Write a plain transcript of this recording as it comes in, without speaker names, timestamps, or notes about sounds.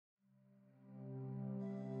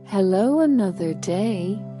Hello, another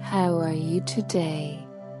day. How are you today?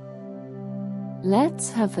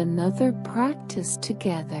 Let's have another practice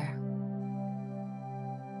together.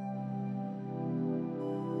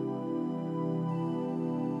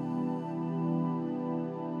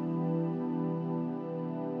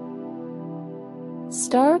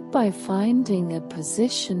 Start by finding a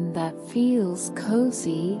position that feels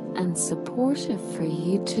cozy and supportive for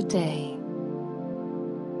you today.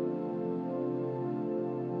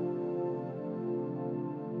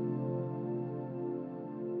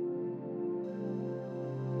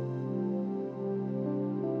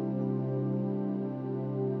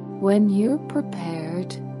 When you're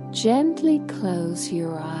prepared, gently close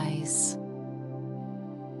your eyes.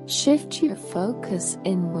 Shift your focus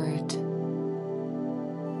inward.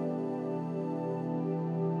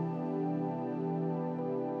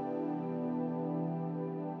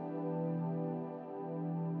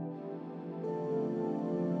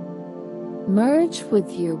 Merge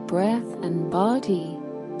with your breath and body,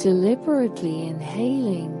 deliberately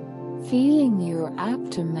inhaling, feeling your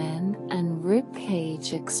abdomen and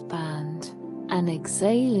ribcage expand, and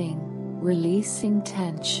exhaling, releasing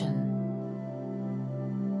tension.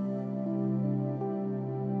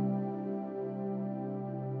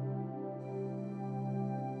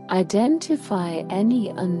 Identify any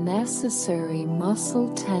unnecessary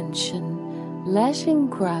muscle tension, letting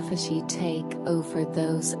gravity take over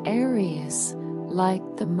those areas,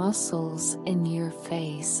 like the muscles in your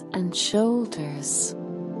face and shoulders.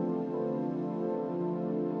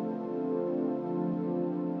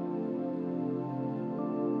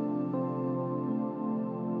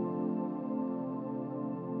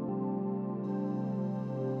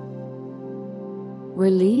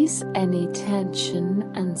 Release any tension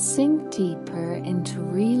and sink deeper into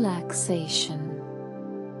relaxation.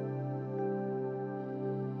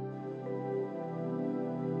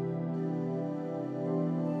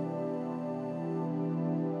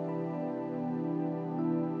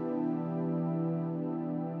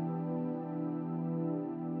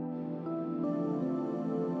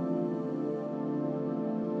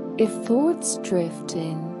 If thoughts drift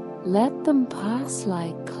in, let them pass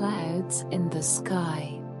like clouds in the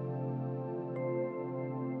sky.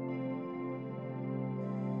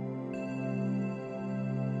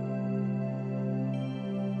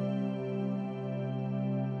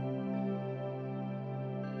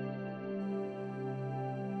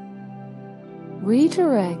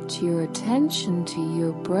 Redirect your attention to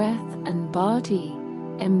your breath and body,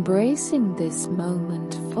 embracing this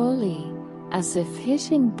moment fully, as if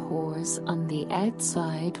hitting pause on the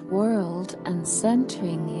outside world and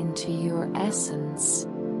centering into your essence.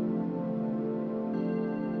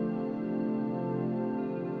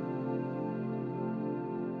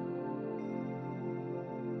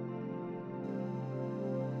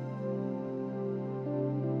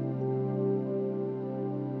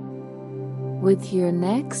 With your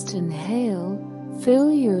next inhale,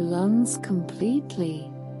 fill your lungs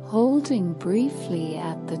completely, holding briefly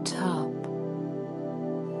at the top.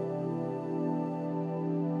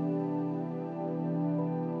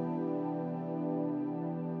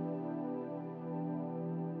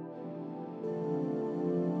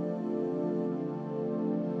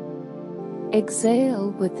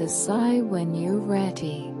 Exhale with a sigh when you're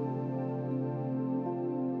ready.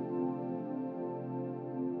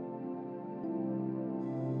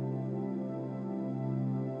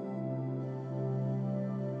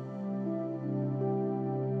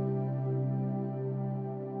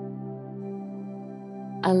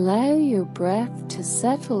 Allow your breath to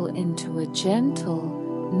settle into a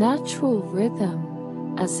gentle, natural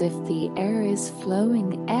rhythm, as if the air is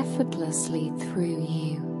flowing effortlessly through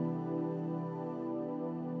you.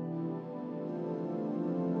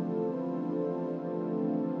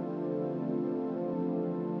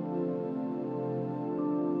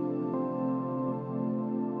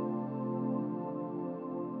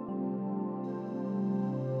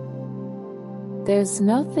 There's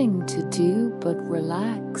nothing to do but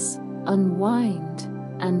relax, unwind,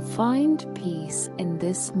 and find peace in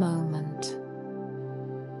this moment.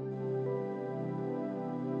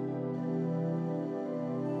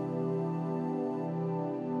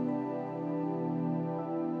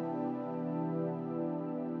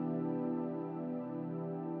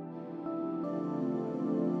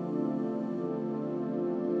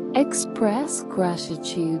 Express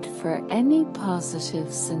gratitude for any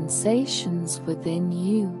positive sensations within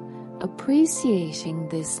you, appreciating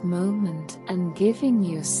this moment and giving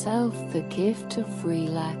yourself the gift of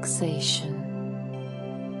relaxation.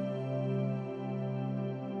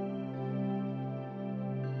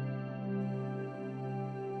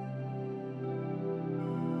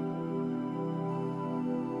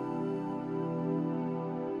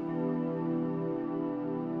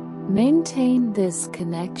 Maintain this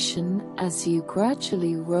connection as you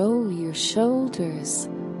gradually roll your shoulders,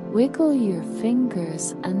 wiggle your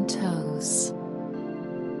fingers and toes.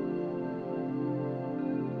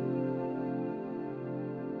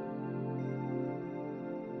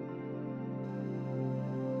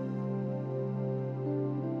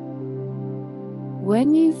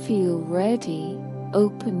 When you feel ready,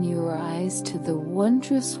 open your eyes to the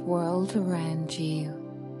wondrous world around you.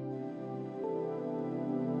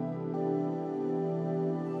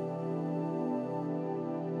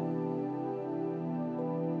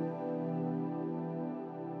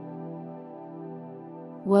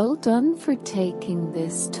 Well done for taking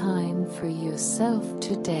this time for yourself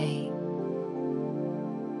today.